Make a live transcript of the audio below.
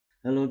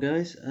Hello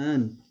guys,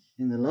 and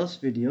in the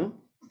last video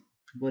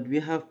what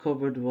we have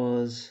covered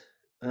was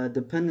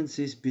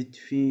dependencies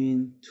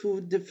between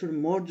two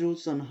different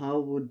modules and how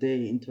would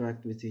they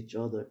interact with each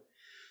other.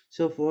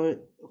 So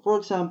for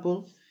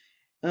example,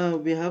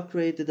 we have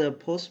created a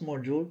post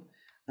module,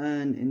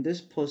 and in this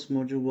post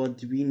module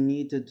what we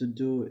needed to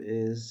do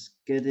is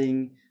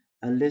getting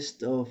a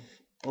list of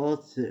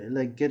author,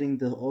 like getting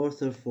the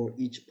author for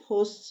each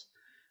post,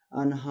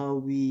 and how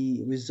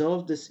we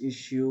resolve this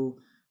issue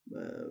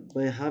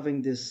by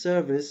having this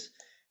service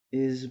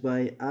is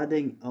by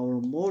adding our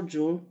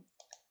module,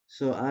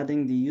 so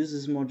adding the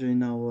users module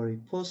in our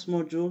post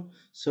module,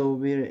 so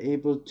we're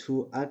able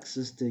to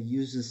access the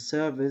user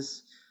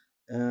service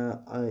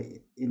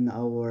in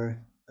our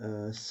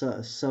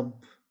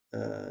sub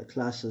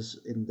classes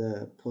in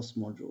the post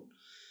module.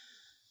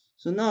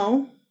 So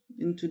now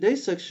in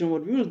today's section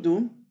what we will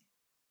do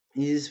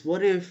is,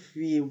 what if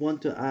we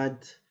want to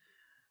add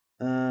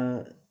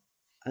uh,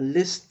 a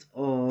list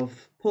of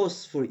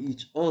posts for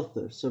each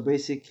author? So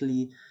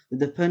basically the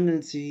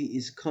dependency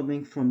is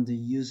coming from the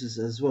users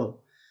as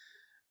well,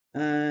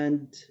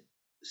 and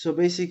so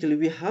basically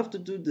we have to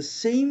do the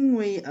same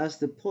way as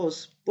the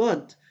post,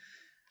 but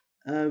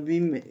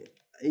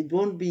it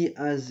won't be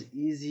as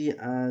easy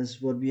as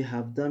what we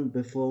have done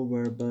before,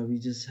 whereby we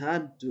just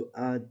had to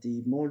add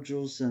the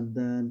modules and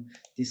then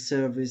the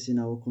service in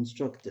our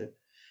constructor.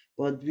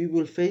 But we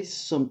will face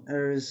some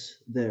errors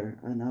there,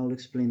 and I'll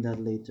explain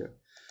that later.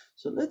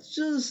 So let's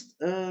just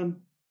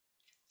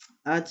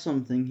add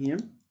something here.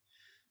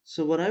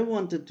 So what I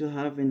wanted to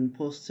have in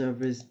post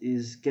service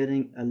is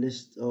getting a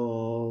list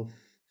of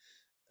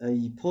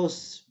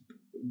posts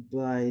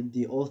by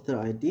the author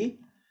ID,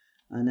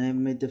 and I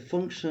made a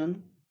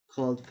function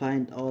called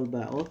find all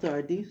by author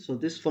ID. So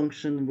this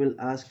function will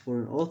ask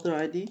for an author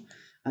ID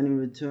and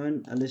will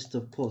return a list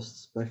of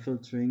posts by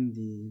filtering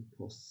the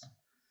posts.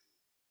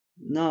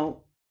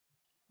 Now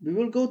we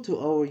will go to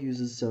our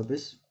user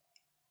service,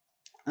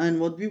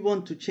 and what we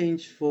want to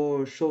change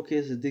for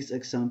showcase is this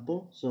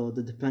example, so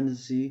the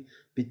dependency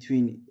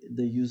between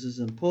the users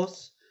and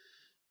posts.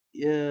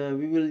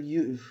 We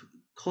will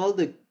call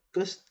the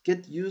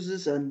get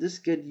users, and this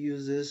get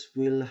users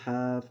will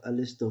have a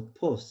list of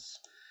posts.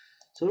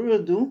 So what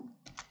we'll do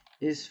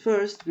is,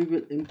 first we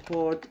will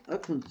import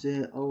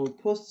our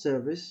post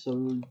service. So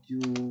we'll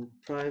do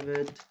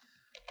private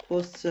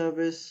post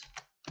service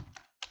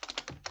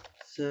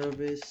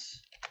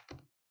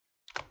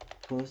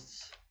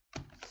post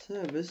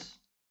service,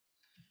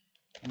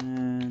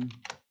 and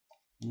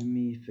let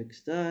me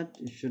fix that.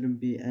 It shouldn't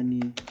be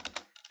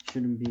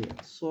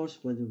a source,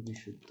 but we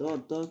should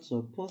dot.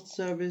 So post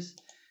service,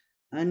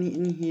 and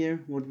in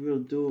here what we'll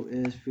do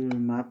is we'll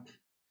map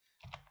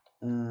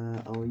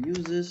our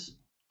users,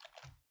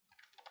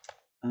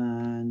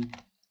 and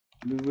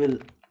we will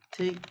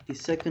take the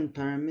second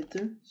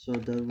parameter, so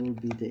that will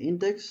be the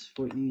index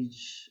for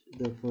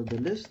for the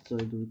list, so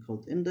it will be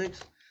called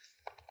index.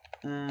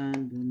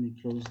 And let me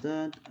close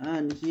that,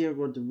 and here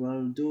what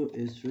I'll do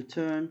is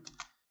return,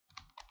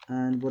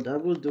 and what I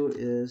will do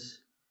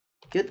is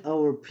get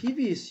our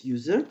previous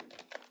user,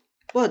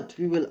 but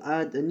we will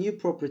add a new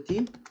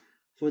property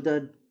for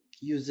that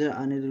user,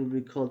 and it will be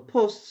called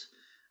posts,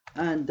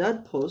 and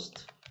that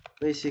post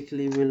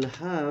basically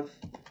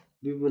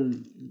we will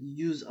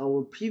use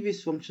our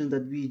previous function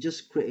that we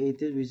just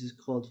created, which is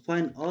called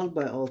find all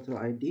by author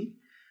ID,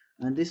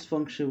 and this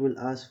function will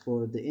ask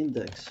for the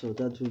index, so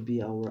that will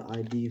be our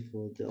ID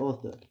for the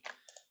author.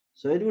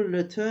 So it will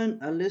return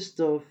a list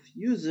of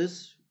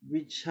users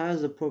which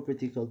has a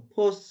property called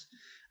posts,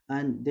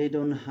 and they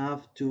don't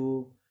have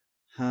to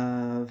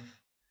have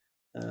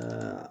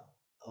uh,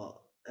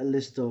 a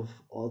list of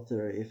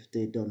author if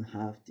they don't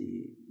have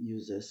the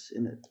users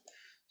in it.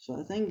 So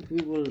I think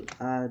we will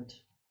add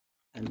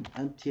an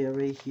empty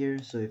array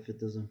here, so if it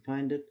doesn't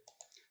find it.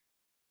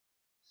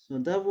 So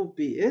that will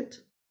be it,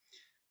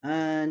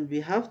 and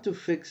we have to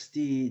fix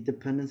the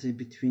dependency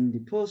between the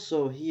posts.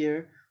 So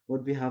here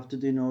what we have to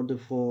do in order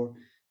for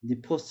the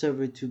post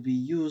server to be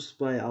used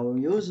by our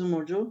user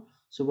module,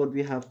 so what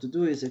we have to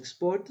do is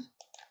export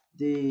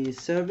the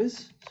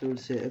service. So we'll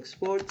say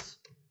exports,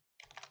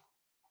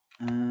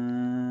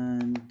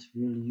 and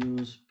we'll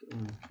use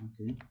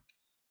okay,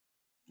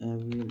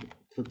 we'll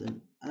put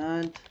an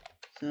add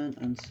send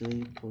and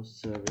say post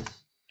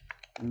service,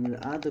 and we'll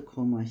add a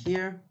comma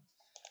here,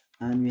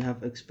 and we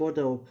have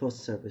exported our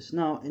post service.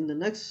 Now in the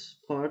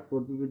next part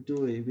what we will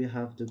do is we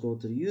have to go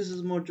to the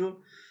users module,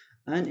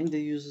 and in the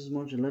users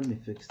module, let me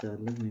fix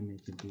that, let me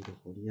make it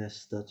beautiful.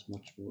 Yes, that's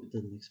much more,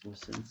 that makes more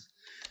sense.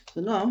 So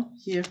now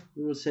here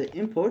we will say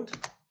import,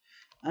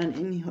 and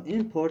in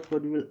import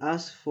what we will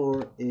ask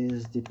for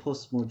is the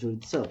post module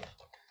itself.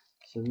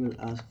 So we will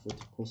ask for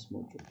the post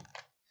module.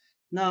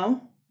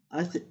 Now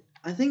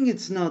I think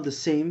it's now the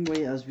same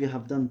way as we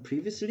have done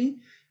previously.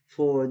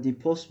 For the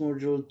post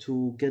module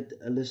to get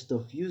a list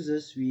of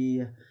users,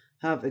 we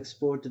have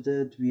exported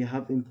it, we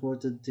have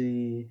imported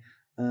the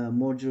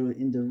module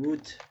in the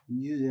root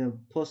user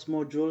post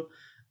module,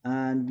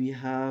 and we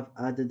have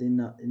added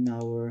in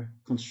our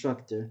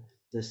constructor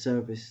the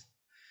service.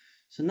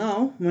 So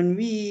now when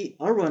we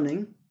are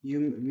running,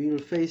 we will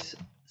face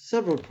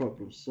several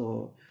problems.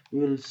 So we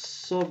will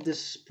solve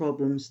this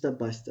problem step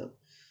by step.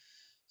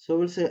 So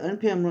we'll say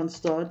npm run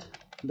start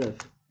dev.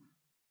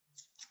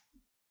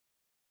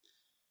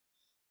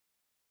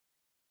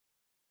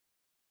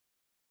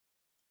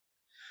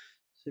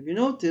 So if you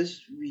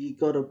notice, we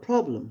got a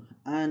problem,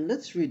 and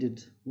let's read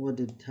it,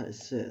 what it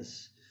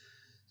says.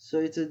 So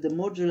it says the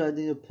module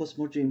ID of post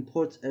module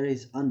imports array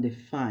is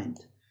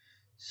undefined.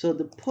 So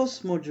the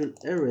post module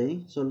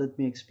array, so let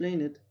me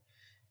explain it,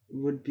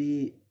 would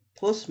be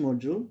post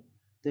module,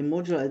 the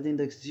module ID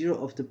index 0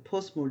 of the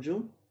post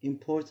module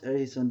imports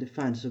array is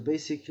undefined. So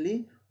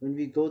basically, when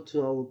we go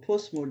to our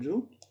post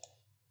module,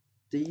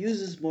 the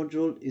users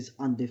module is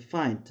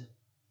undefined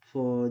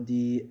for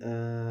the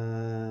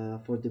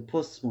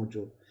post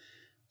module.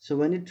 So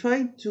when it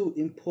tried to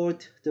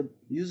import the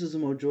users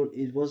module,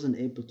 it wasn't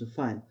able to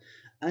find.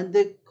 And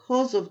the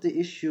cause of the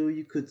issue,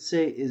 you could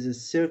say, is a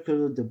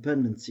circular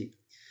dependency.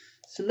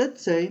 So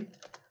let's say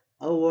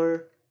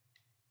our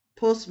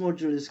post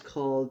module is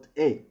called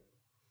A,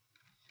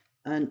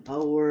 and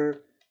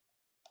our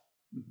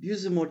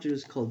user module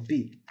is called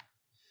B.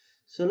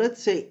 So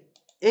let's say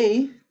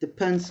A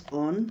depends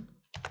on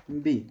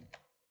B.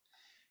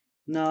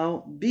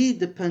 Now B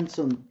depends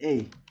on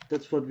A.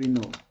 That's what we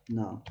know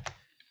now.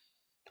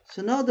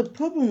 So now the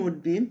problem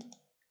would be,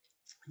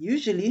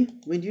 usually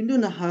when you do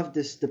not have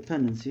this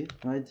dependency,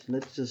 right?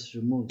 Let's just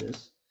remove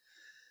this.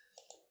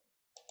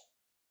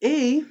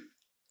 A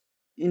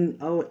in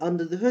our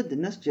under the hood in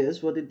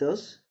Nestjs, what it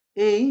does,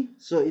 A,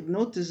 so it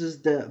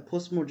notices the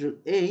post module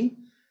A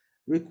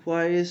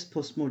requires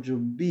post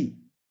module B,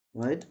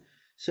 right?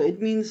 So it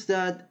means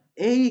that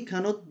A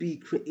cannot be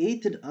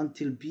created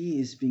until B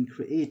is being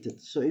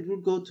created. So it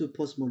will go to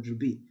post module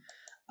B.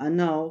 And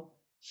now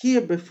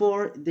here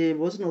before there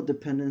was no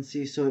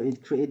dependency, so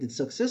it created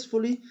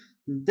successfully,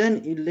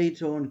 then it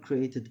later on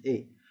created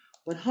A.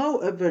 But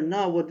however,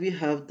 now what we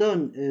have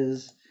done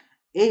is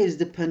A is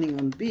depending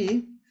on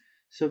B.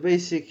 So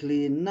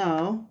basically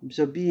now,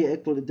 so B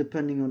equal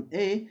depending on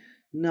A.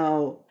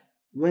 Now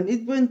when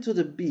it went to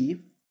the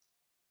B,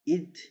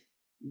 it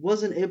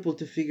wasn't able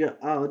to figure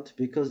out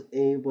because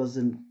A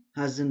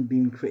hasn't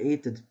been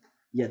created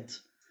yet.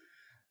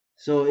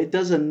 So it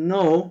doesn't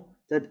know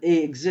that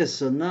A exists.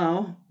 So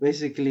now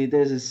basically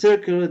there's a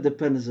circular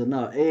dependency. So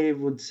now A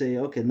would say,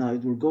 okay, now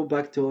it will go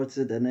back towards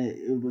it, and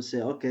it will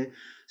say, okay,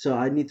 so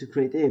I need to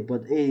create A,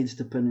 but A is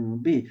depending on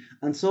B,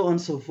 and so on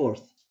and so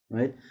forth,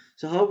 right?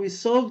 So how we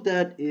solve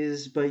that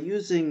is by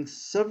using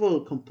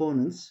several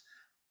components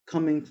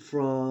coming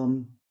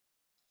from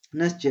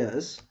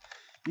Nestjs.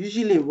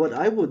 Usually what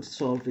I would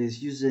solve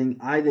is using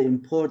either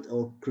import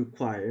or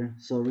require.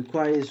 So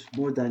require is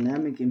more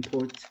dynamic,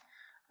 import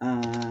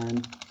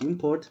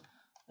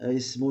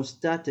is more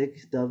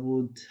static. That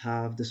would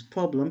have this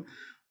problem.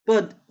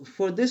 But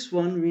for this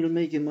one, we'll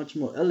make it much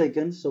more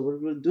elegant. So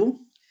what we'll do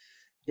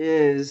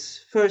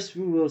is first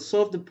we will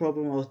solve the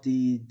problem of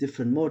the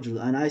different module.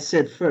 And I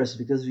said first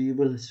because we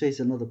will face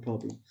another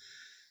problem.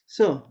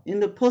 So in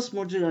the post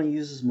module and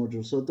users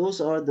module, so those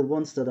are the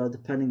ones that are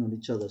depending on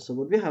each other. So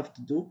what we have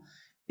to do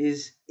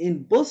is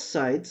in both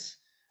sides,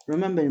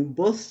 remember in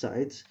both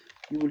sides,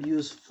 you will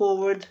use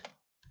forward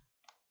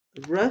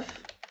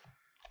ref,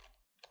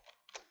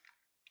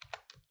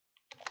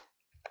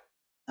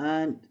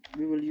 and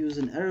we will use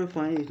an arrow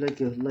find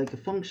like a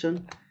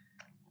function,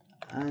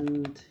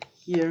 and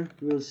here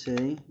we'll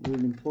say we'll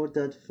import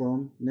that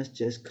from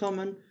Nestjs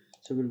common.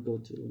 So we'll go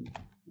to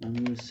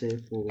and we'll say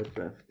forward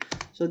ref.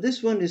 So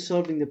this one is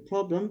solving the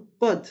problem,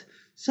 but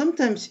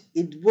sometimes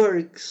it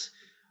works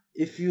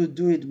if you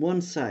do it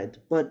one side,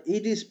 but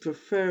it is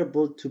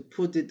preferable to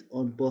put it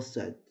on both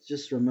sides.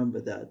 Just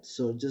remember that.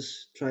 So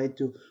just try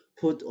to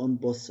put on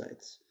both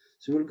sides.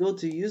 So we'll go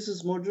to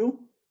users module.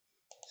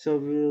 So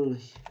we'll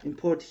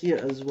import here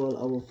as well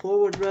our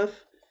forward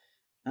ref,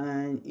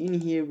 and in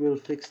here we'll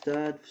fix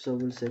that. So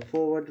we'll say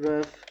forward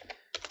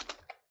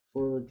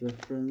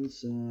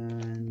reference,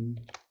 and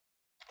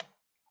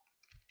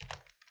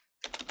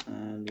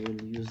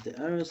we'll use the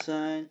arrow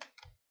sign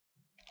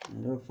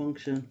and our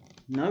function.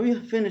 Now we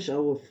have finished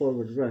our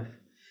forward ref.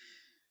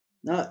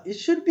 Now it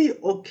should be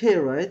okay,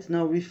 right?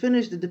 Now we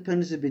finished the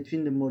dependency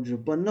between the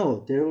module, but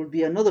no, there will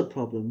be another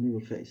problem we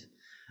will face.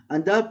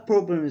 And that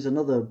problem is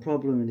another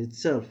problem in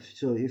itself.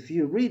 So if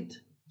you read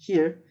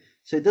here,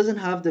 so it doesn't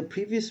have the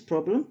previous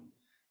problem.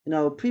 In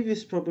our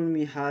previous problem,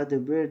 we had the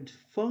weird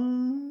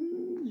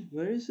fun.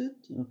 Where is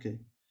it? Okay.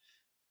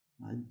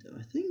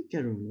 I think I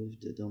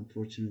removed it,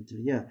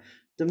 unfortunately. Yeah.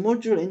 The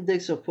module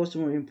index of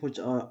post-module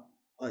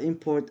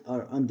import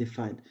are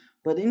undefined.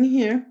 But in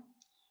here,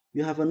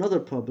 you have another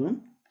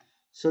problem.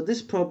 So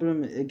this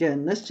problem,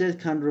 again, Nestjs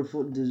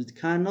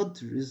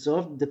cannot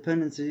resolve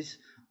dependencies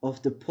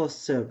of the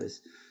post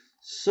service.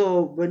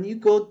 So when you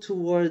go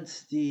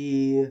towards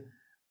the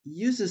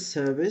user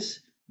service,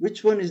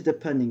 which one is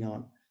depending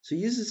on? So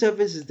user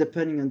service is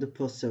depending on the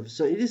post service.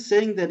 So it is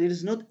saying that it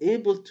is not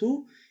able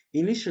to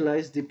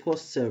initialize the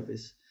post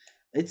service.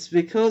 It's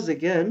because,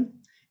 again,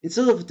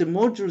 instead of the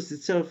modules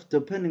itself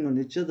depending on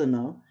each other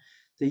now,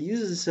 the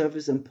user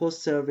service and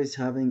post service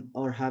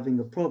are having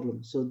a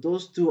problem. So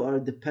those two are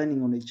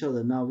depending on each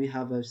other. Now we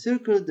have a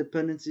circular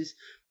dependencies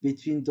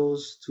between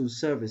those two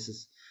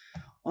services.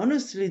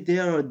 Honestly,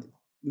 there are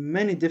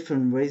many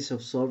different ways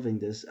of solving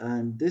this,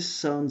 and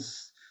this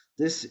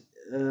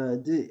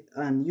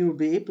and you'll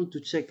be able to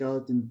check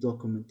out in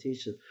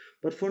documentation.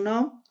 But for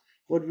now,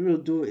 what we will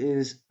do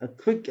is a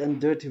quick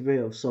and dirty way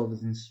of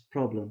solving this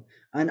problem.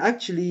 And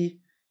actually,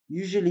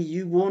 usually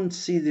you won't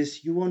see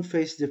this, you won't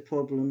face the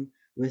problem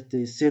with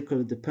the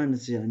circular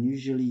dependency, and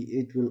usually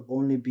it will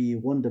only be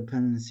one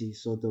dependency,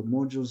 so the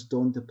modules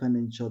don't depend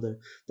on each other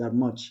that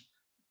much,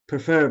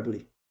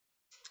 preferably.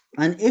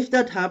 And if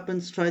that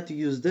happens, try to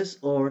use this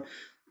or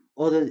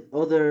other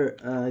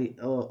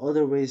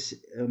ways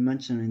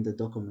mentioned in the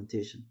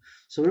documentation.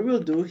 So what we'll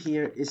do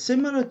here is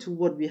similar to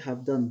what we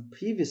have done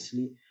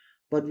previously,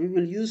 but we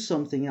will use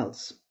something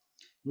else.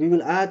 We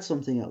will add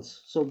something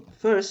else. So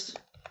first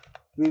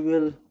we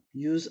will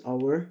use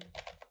our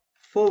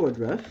forward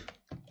ref,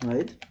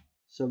 right?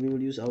 So we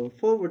will use our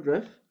forward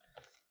ref,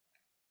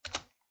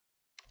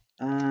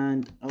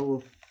 and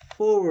our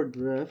forward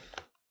ref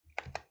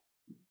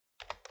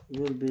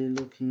will be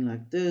looking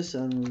like this,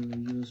 and we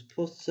will use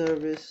post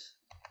service,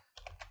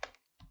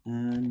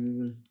 and we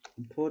will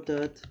import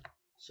that.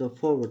 So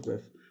forward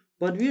ref,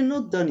 but we're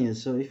not done yet.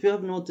 So if you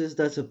have noticed,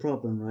 that's a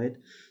problem, right?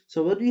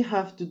 So what we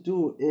have to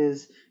do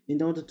is,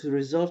 in order to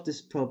resolve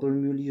this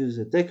problem, we'll use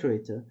a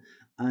decorator,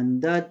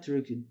 and that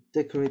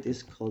decorate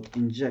is called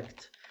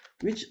inject,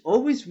 which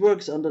always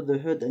works under the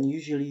hood, and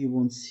usually you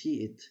won't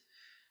see it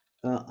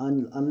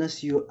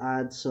unless you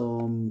add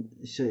some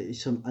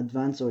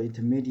advanced or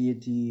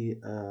intermediate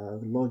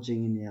logic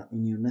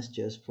in your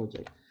Nestjs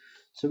project.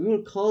 So we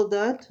will call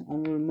that,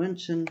 and we'll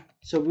mention,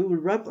 so we will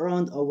wrap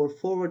around our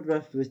forward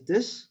ref with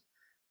this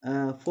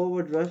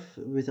forward ref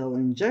with our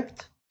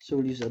inject. So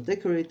we'll use a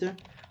decorator,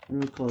 and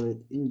we'll call it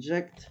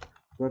inject,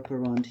 wrap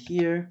around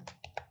here,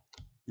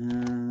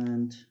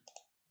 and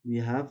we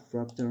have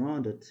wrapped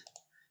around it.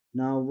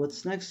 Now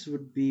what's next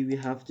would be, we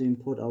have to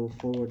import our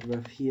forward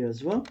ref here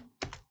as well.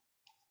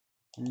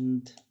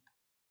 And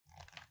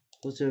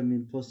post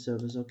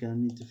service, okay, I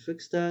need to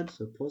fix that.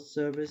 So post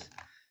service,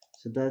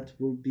 so that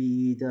will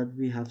be that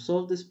we have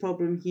solved this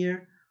problem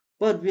here,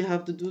 but we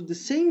have to do the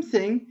same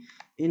thing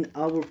in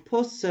our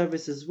post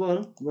service as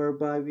well,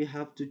 whereby we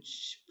have to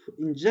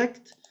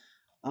inject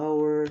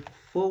our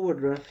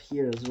forward ref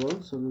here as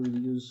well. So we will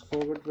use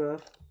forward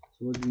ref.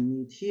 So what we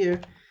need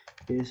here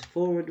is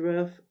forward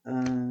ref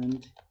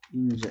and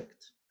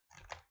inject.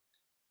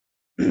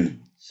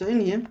 So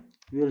in here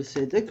we will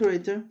say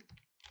decorator,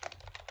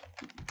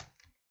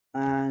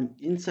 and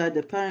inside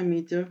the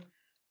parameter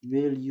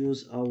we'll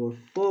use our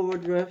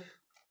forward ref,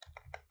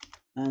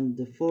 and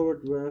the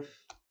forward ref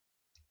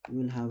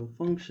will have a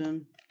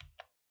function,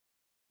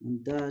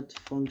 and that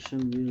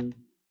function will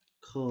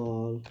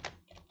call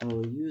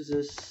our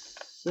user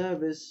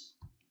service.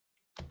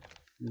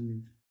 Let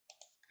me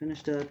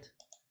finish that.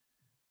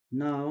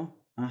 Now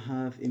I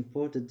have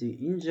imported the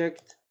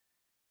inject,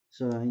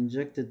 so I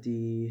injected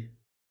the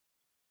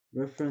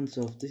reference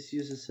of this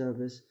user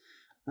service,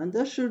 and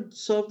that should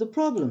solve the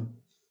problem.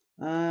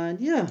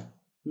 And yeah,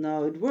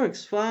 now it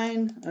works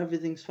fine,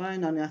 everything's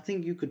fine, and I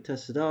think you could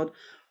test it out.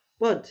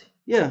 But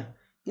yeah,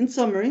 in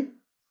summary,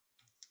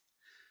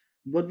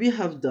 what we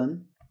have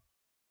done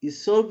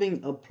is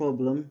solving a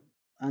problem,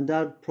 and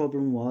that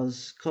problem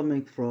was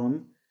coming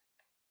from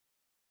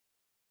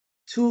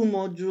two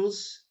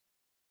modules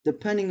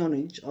depending on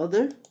each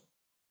other.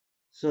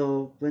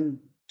 So when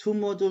two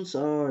modules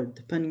are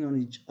depending on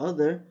each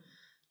other,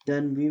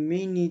 then we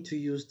may need to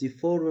use the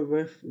forward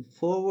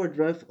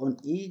ref on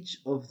each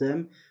of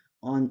them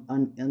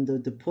under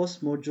the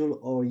post module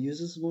or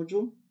users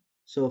module.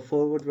 So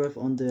forward ref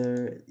in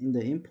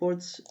the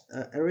imports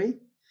array,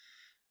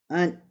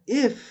 and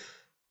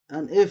if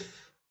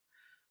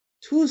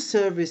two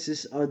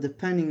services are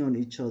depending on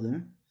each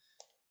other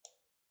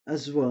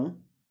as well,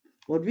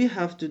 what we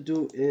have to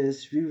do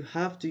is we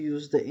have to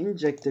use the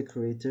inject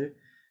decorator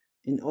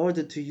in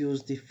order to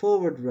use the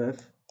forward ref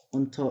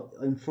on top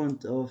in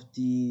front of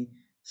the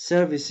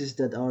services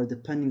that are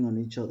depending on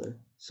each other.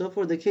 So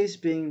for the case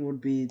being would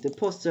be the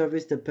post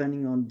service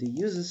depending on the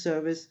user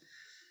service,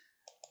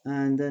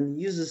 and then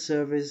user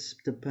service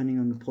depending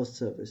on the post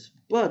service.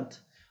 But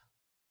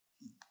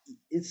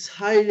it's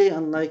highly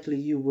unlikely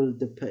you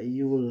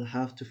will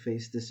have to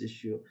face this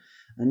issue,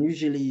 and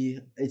usually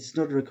it's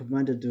not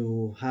recommended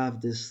to have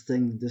this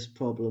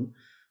problem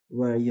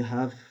where you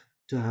have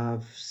to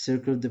have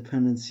circular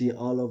dependency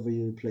all over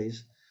your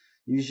place.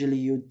 Usually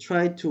you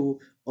try to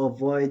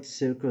avoid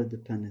circular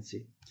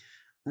dependency,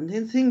 and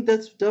I think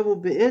that will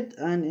be it.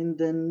 And in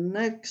the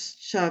next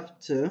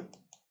chapter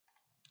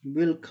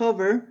we'll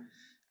cover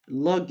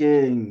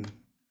logging.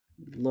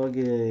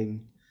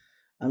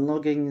 And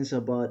logging is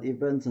about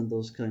events and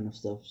those kind of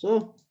stuff.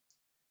 So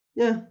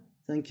yeah,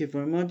 thank you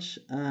very much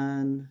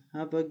and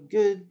have a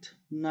good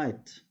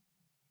night.